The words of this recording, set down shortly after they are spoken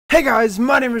Hey guys,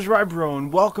 my name is Rybro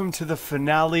and welcome to the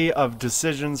finale of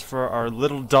decisions for our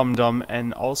little dum-dum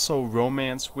and also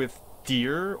romance with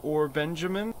Deer or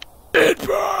Benjamin. It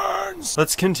burns!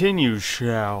 Let's continue,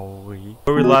 shall we?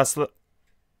 Where we last left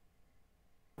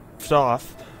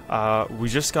off, we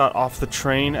just got off the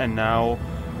train and now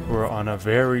we're on a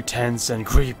very tense and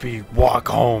creepy walk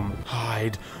home.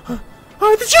 Hide.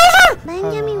 Hide the children!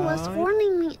 Benjamin was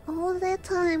warning me all the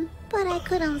time, but I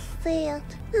couldn't see it.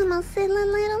 I'm a silly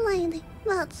little lady.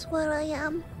 That's what I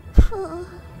am. Oh.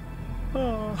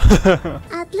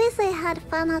 At least I had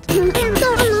fun at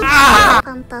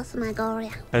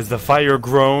Phantasmagoria. Has the fire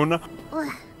grown?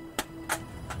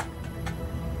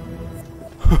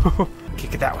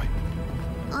 Kick it that way.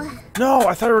 No,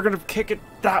 I thought we were gonna kick it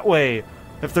that way.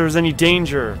 If there was any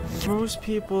danger. Most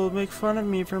people make fun of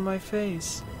me for my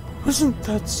face. Isn't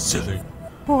that silly?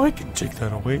 Oh, I can take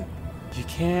that away. You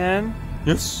can?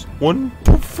 Yes. One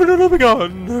poof and it'll be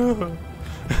gone.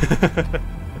 I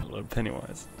love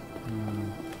Pennywise.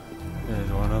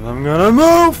 Is one of them gonna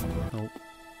move? Nope.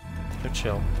 They're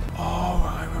chill. Oh,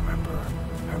 I remember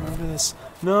this.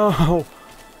 No!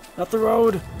 Not the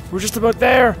road! We're just about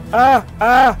there!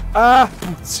 Bootska!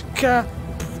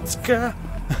 Bootska!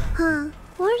 Huh?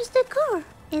 Where's the car?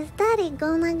 Is Daddy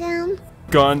gone again?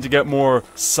 Gone to get more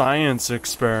science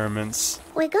experiments.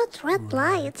 We got red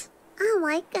lights. I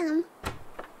like them.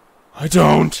 I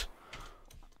don't!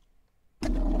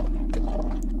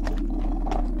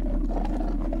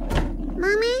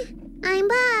 Mommy, I'm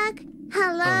back.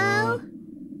 Hello?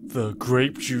 The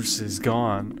grape juice is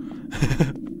gone.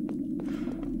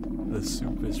 The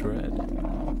soup is red.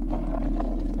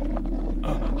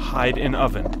 Hide in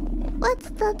oven. What's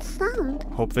that sound?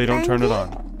 Hope they don't turn it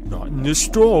on. Not in the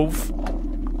stove.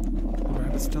 The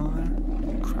rabbit's still in there.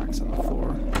 Cracks on the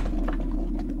floor.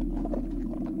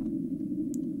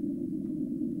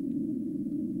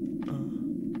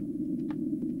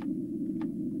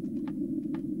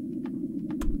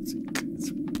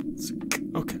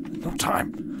 Okay, no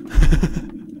time.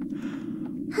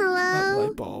 Hello? That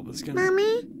light bulb is gonna.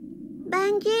 Mommy?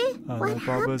 Benji? That What light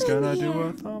bulb is happened gonna here? do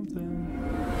a something.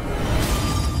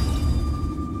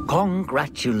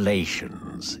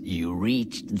 Congratulations, you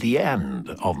reached the end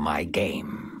of my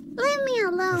game. Leave me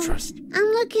alone. Trust. I'm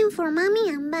looking for Mommy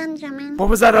and Benjamin. What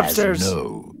was that There's upstairs?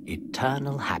 no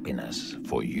eternal happiness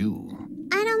for you.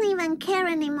 I don't even care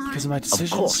anymore. Because of my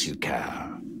decisions. Of course you care.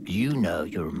 You know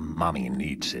your mommy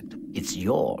needs it. It's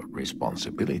your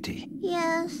responsibility.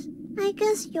 Yes, I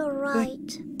guess you're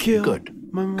right. Kill Good.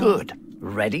 my mom. Good.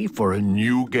 Ready for a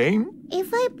new game? If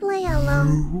I play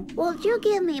alone, will you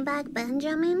give me back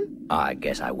Benjamin? I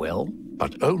guess I will,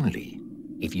 but only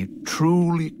if you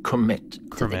truly commit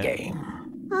to the game.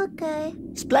 Okay.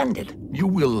 Splendid. You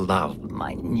will love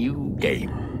my new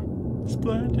game.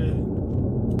 Splendid.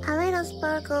 A little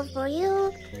sparkle for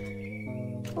you.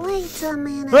 Wait a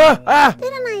minute.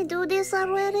 Didn't I do this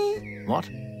already? What?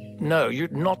 No, you're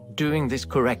not doing this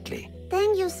correctly.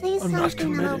 Then you say I'm not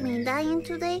something about committed. me dying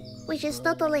today, which is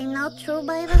totally not true,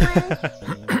 by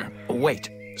the way. Wait,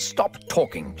 stop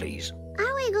talking, please.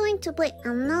 Are we going to play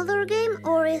another game,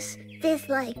 or is this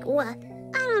like what?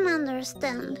 I don't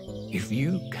understand. If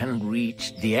you can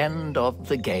reach the end of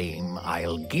the game,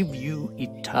 I'll give you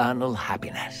eternal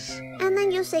happiness. And then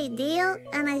you say deal,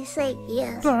 and I say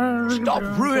yes. Stop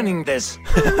ruining this!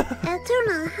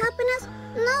 Eternal happiness?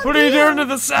 No What are you deal. doing to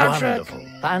the soundtrack? Wonderful.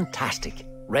 Fantastic.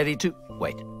 Ready to...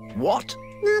 Wait. What?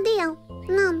 No deal.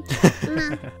 No.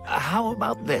 No. How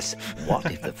about this? What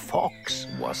if the fox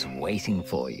was waiting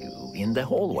for you in the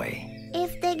hallway?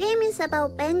 If the game is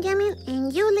about Benjamin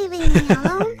and you leaving me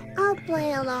alone, I'll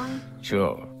play alone.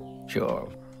 Sure.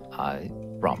 I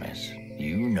promise.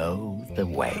 You know the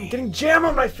way. Getting jam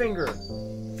on my finger.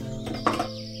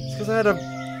 It's because I had a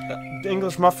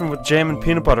English muffin with jam and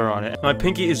peanut butter on it. My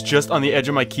pinky is just on the edge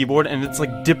of my keyboard and it's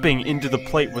like dipping into the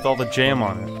plate with all the jam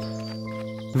on it.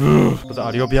 Will the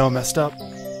audio be all messed up?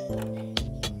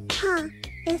 Huh.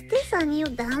 Is this a new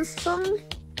dance song?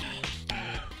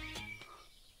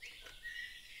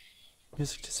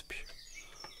 Music disappeared.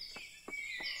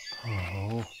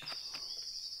 Oh.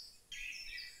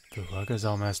 The rug is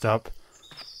all messed up.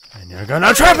 And you're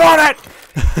gonna trip on it!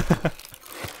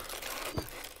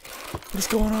 What's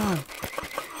going on?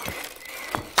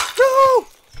 No!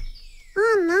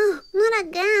 Oh no, not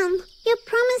again. You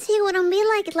promised he wouldn't be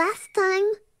like last time.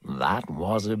 That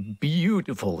was a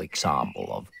beautiful example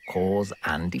of cause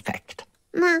and effect.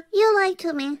 Nah, you lied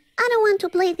to me. I don't want to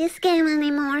play this game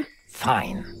anymore.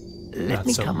 Fine. Let Not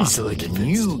me so come up easily with a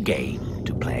convinced. new game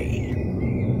to play.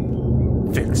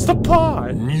 Fix the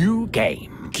pot! New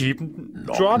game. Keep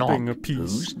Knock, dropping knock. a piece.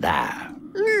 Who's there?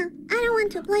 Nah, I don't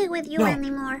want to play with you No.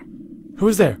 anymore.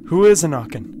 Who's there? Who is a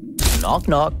knocking? Knock,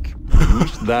 knock.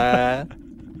 Who's there?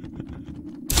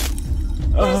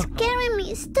 You're scaring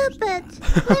me. Stop it.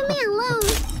 Leave me alone.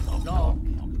 Knock,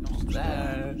 knock,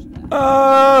 there.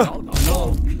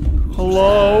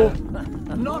 Hello?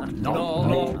 Knock,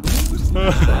 knock.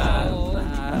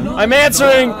 I'm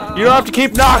answering! You don't have to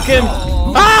keep knocking!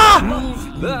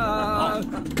 Ah!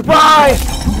 Goodbye!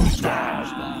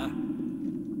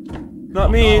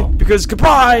 Not me, because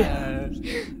goodbye!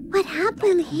 What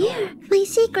happened here? My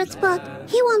secret spot.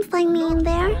 He won't find me in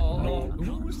there. You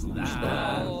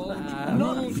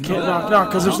can't knock,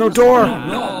 because there's no door!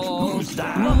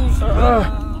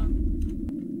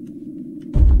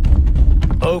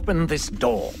 Open this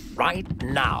door right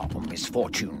now, Miss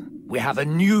Fortune. We have a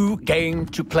new game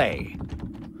to play.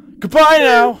 Goodbye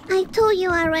now! I told you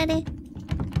already.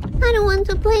 I don't want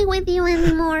to play with you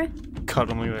anymore.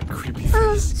 Cuddling that creepy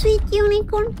Oh, face. sweet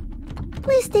unicorn.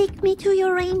 Please take me to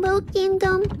your rainbow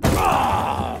kingdom.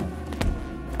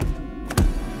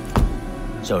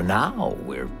 So now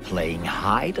we're playing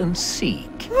hide and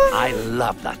seek. I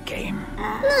love that game.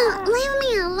 No, leave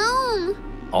me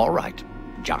alone. All right,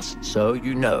 just so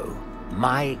you know,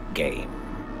 my game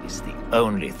is the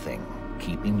only thing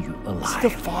keeping you Is alive.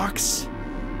 it the fox?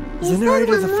 Is Is the that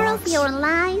narrator one the more of fox? your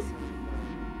lies?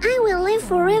 I will live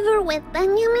forever with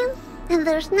Benjamin, and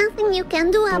there's nothing you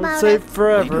can do Don't about say it. Will you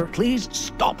forever. please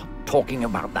stop talking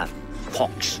about that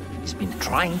fox? He's been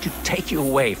trying to take you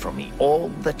away from me all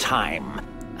the time.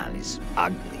 And his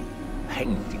ugly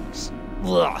paintings.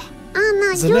 Ugh. Anna,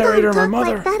 Is the you narrator don't my talk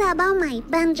mother? like that about my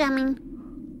Benjamin.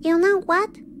 You know what?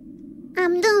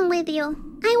 I'm done with you.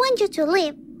 I want you to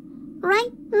leave. Right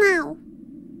now.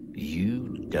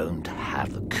 You don't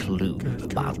have a clue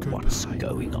about goodbye. what's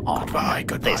going on. Goodbye,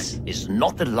 goodbye. This is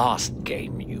not the last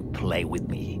game you play with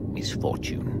me, Miss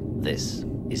Fortune. This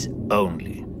is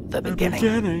only the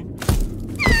beginning.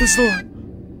 This is the...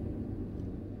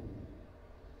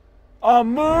 A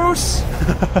moose?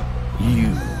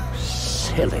 You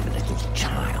silly little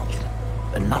child.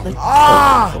 Another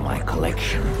Ah! toy for my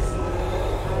collection.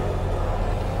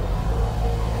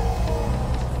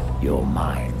 You're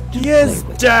mine to Yes, play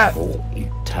with Dad. for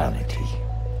eternity.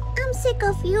 I'm sick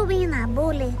of you being a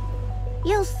bully.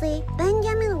 You'll see,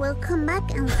 Benjamin will come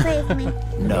back and save me.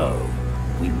 No,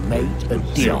 we made a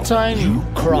deal. tiny. You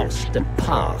crossed the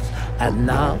path, and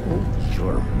now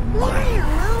you're Leave me mine.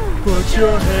 alone. Put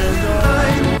your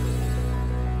hand on.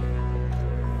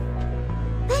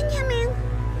 Benjamin.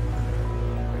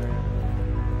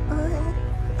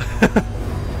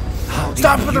 How did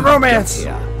Stop with the you romance!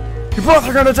 get here? You both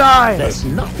are gonna die! There's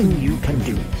nothing you can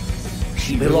do.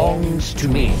 She belongs to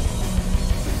me.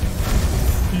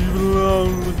 You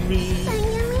belong with me.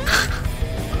 Benjamin.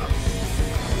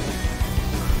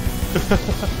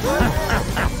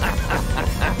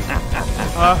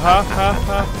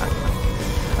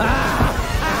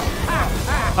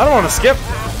 I don't want to skip.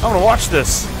 I want to watch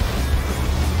this.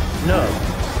 No.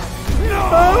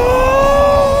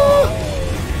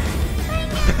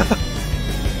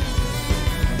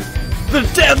 The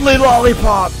deadly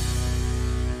lollipop!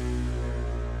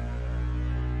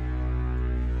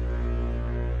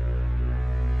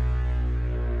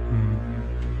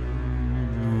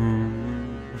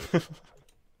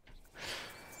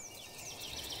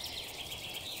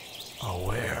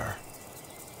 Aware.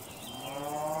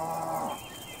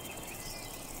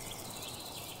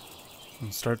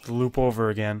 And start the loop over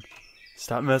again.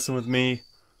 Stop messing with me.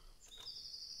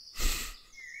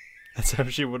 That's how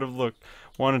she would have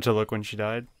wanted to look when she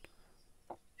died.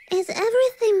 Is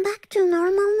everything back to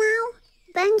normal now?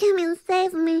 Benjamin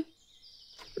saved me.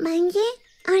 Benji,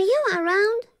 are you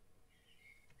around?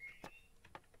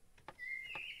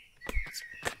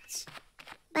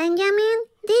 Benjamin,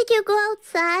 did you go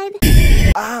outside?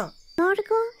 Ah!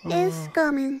 Norgo is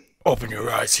coming. Open your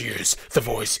eyes, here's the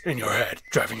voice in your head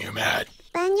driving you mad.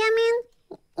 Benjamin,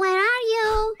 where are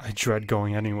you? I dread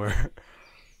going anywhere.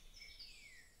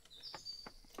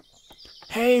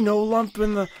 Hey, no lump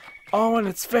in the... Oh, and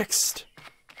it's fixed.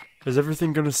 Is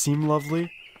everything gonna seem lovely?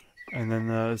 And then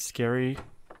the scary...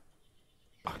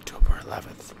 October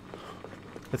 11th.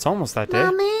 It's almost that day.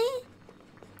 Mommy?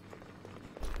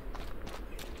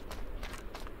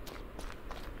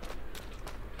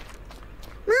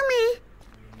 Mommy,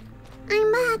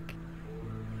 I'm back.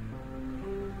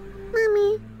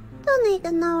 Mommy, don't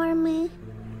ignore me.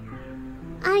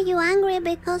 Are you angry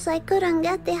because I couldn't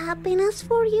get the happiness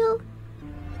for you?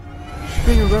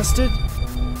 Being arrested?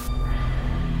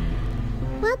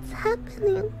 What's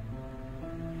happening?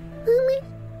 Mommy?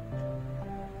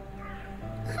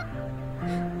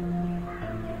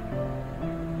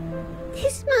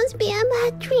 This must be a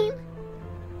bad dream.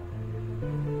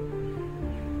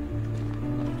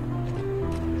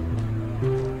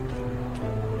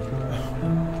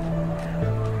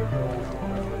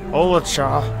 Hola,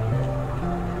 Cha.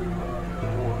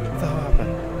 What the hell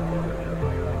happened?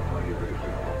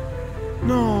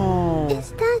 No.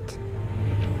 Is that...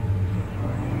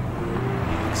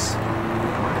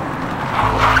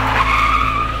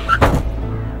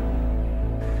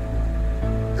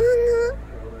 Oh no,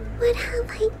 what have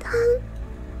I done?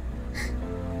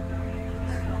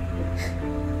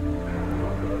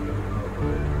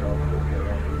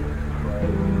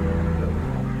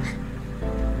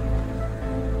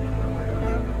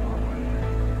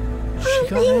 She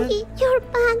got Benji, it? you're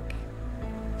back.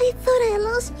 I thought I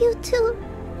lost you too.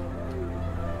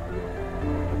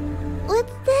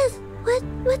 What's this?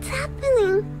 What's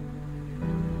happening?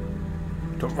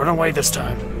 Don't run away this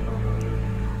time.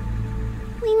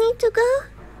 We need to go?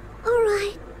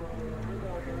 Alright.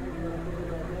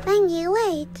 Benji,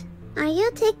 wait. Are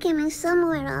you taking me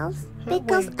somewhere else?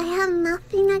 Because wait. I have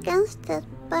nothing against it,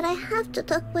 but I have to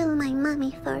talk with my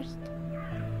mommy first.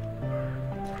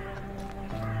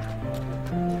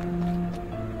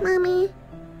 Mommy,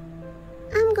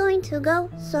 I'm going to go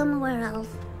somewhere else.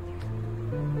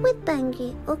 With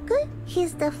Benji, okay?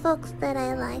 He's the fox that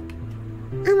I like.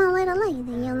 I'm a little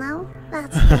lady, you know?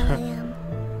 That's what I am.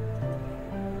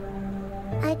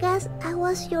 I guess I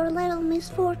was your little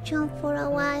misfortune for a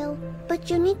while, but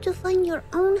you need to find your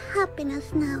own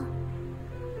happiness now.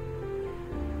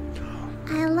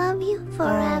 I love you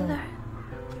forever.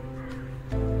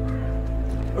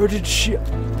 Or did she...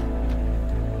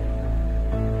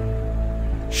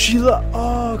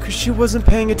 Oh, because she wasn't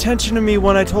paying attention to me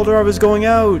when I told her I was going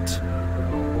out.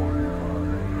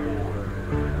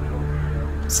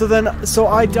 So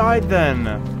I died then.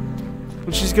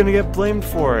 And she's gonna get blamed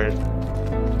for it.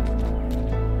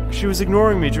 She was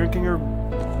ignoring me, drinking her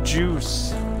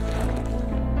juice.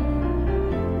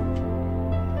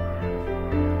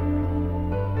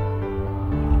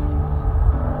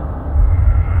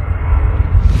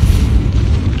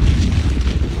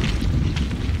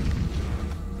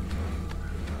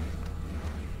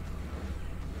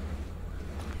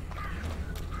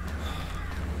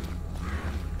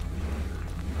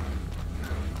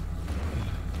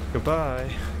 Goodbye.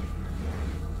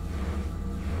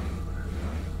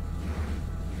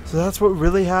 So that's what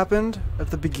really happened at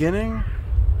the beginning?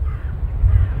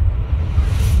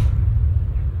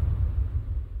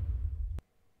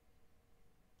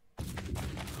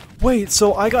 Wait,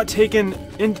 so I got taken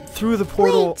in through the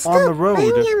portal on the road.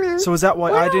 Benjamin. So is that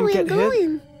why I didn't get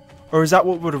hit? Or is that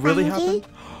what would have really Benji? happened?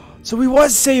 So he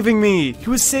was saving me! He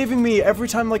was saving me every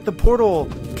time like the portal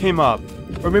came up.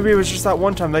 Or maybe it was just that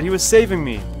one time that he was saving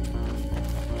me.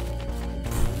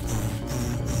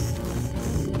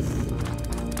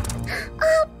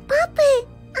 Oh, Papi!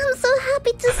 I'm so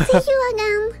happy to see you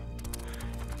again.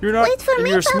 You're not Wait for in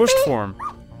me, your smushed Papi. form.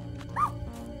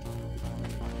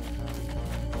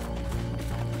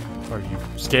 Are you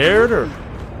scared or?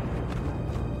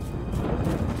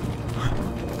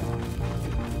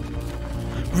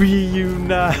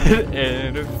 Reunite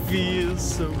and it feels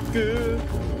so good.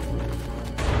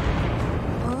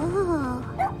 Oh.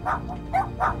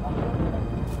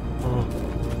 Oh.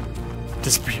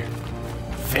 Disappeared.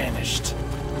 Vanished.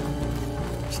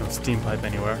 There's no steam pipe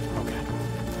anywhere. Okay.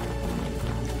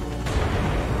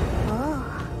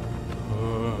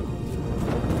 Oh.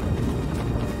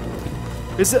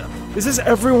 Is this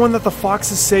everyone that the fox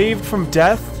has saved from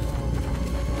death?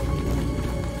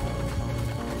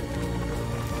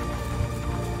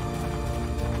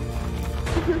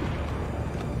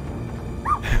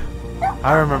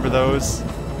 I remember those.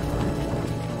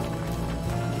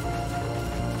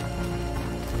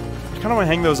 I kinda wanna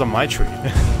hang those on my tree.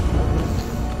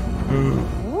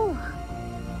 Oh.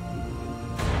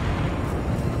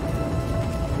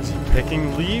 Is he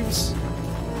picking leaves?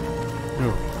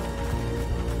 No.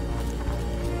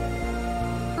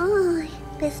 Oh,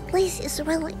 this place is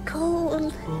really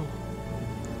cold.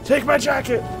 Take my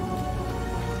jacket!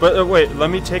 But wait, let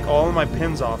me take all of my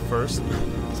pins off first,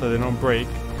 so they don't break.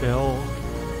 Bill.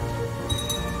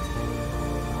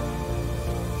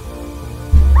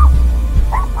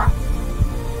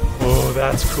 Oh,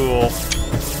 that's cool.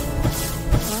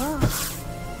 Oh.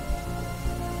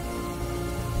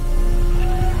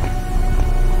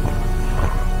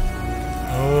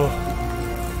 Oh.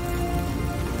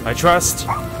 I trust.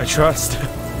 I trust.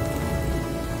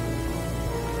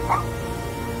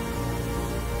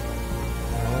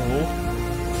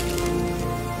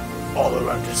 All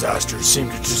around disasters seem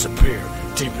to disappear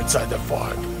deep inside the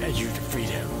fog, and you defeat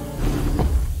him.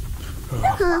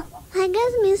 Huh, I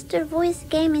guess Mr. Voice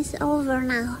game is over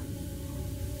now.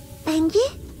 Benji?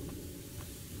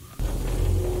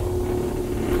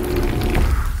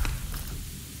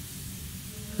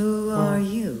 Who are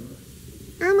you?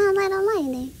 I'm a little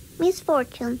lady.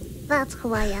 Misfortune. That's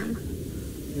who I am.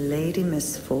 Lady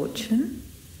Misfortune?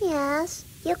 Yes,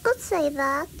 you could say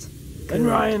that. And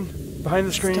Ryan, behind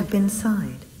the screen. Step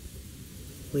inside.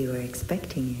 We were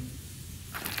expecting you.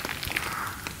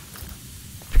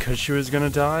 Because she was gonna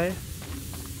die?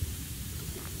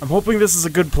 I'm hoping this is a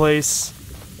good place.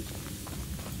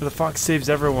 Where the fox saves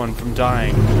everyone from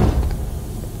dying.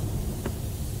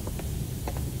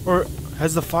 Or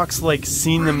has the fox, like,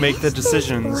 seen them make the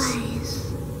decisions?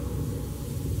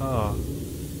 Oh.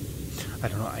 I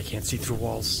don't know, I can't see through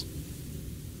walls.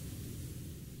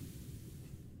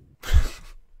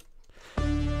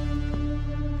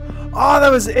 Oh,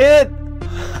 that was it!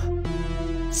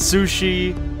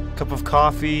 Sushi, cup of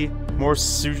coffee, more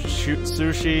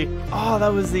sushi. Oh,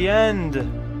 that was the end!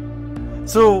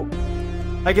 So,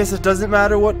 I guess it doesn't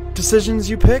matter what decisions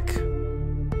you pick?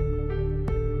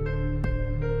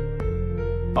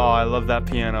 Oh, I love that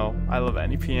piano. I love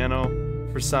any piano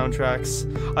for soundtracks.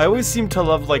 I always seem to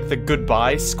love, like, the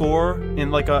goodbye score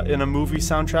in, like, in a movie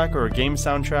soundtrack or a game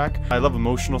soundtrack. I love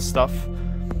emotional stuff.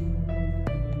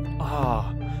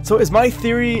 Ah. So is my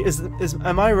theory,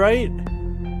 am I right?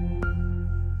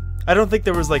 I don't think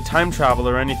there was, like, time travel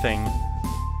or anything.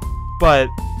 But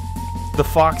the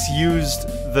fox used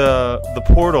the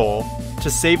portal to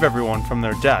save everyone from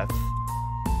their death.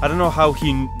 I don't know how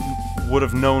he would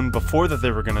have known before that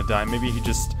they were gonna die. Maybe he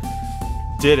just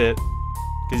did it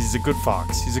because he's a good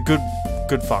fox. He's a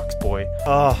good fox boy.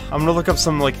 I'm gonna look up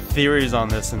some, like, theories on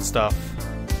this and stuff.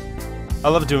 I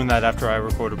love doing that after I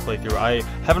record a playthrough. I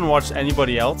haven't watched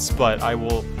anybody else, but I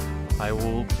will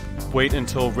wait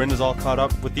until Rin is all caught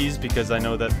up with these because I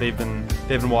know that they've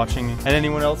been watching. And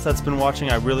anyone else that's been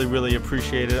watching, I really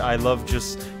appreciate it. I love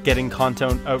just getting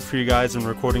content out for you guys and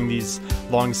recording these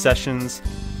long sessions.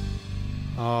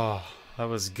 Oh, that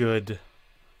was good.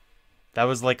 That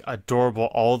was, like, adorable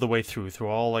all the way through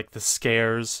all, like, the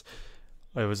scares.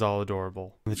 It was all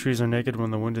adorable. The trees are naked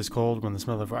when the wind is cold, when the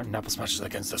smell of rotten apple smashes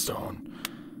against the stone.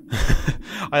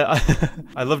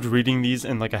 I loved reading these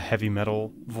in, like, a heavy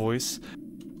metal voice.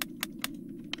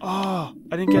 Oh,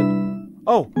 I didn't get...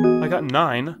 Oh, I got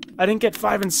 9. I didn't get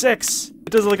 5 and 6. It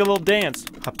does, like, a little dance.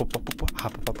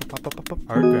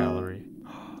 Art gallery.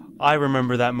 I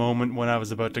remember that moment when I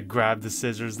was about to grab the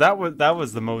scissors. That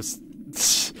was the most...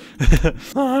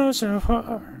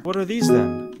 What are these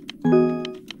then?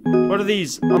 What are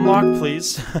these? Unlock,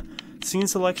 please. Scene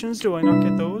selections? Do I not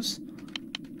get those?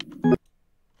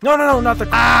 No, not the...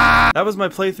 Ah! That was my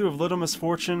playthrough of Little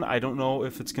Misfortune. I don't know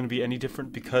if it's going to be any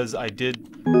different because I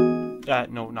did...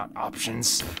 no, not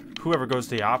options. Whoever goes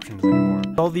to the options anymore.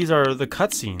 All these are the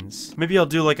cutscenes. Maybe I'll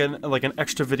do like an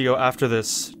extra video after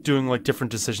this, doing, like, different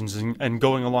decisions and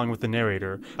going along with the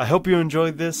narrator. I hope you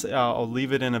enjoyed this. I'll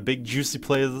leave it in a big juicy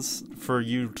playlist for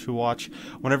you to watch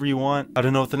whenever you want. I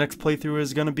don't know what the next playthrough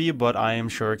is gonna be, but I am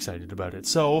sure excited about it.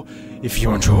 So, if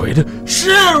you enjoyed,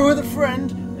 share with a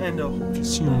friend, and I'll hope to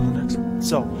see you on the next one.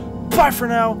 So, bye for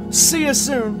now. See you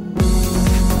soon.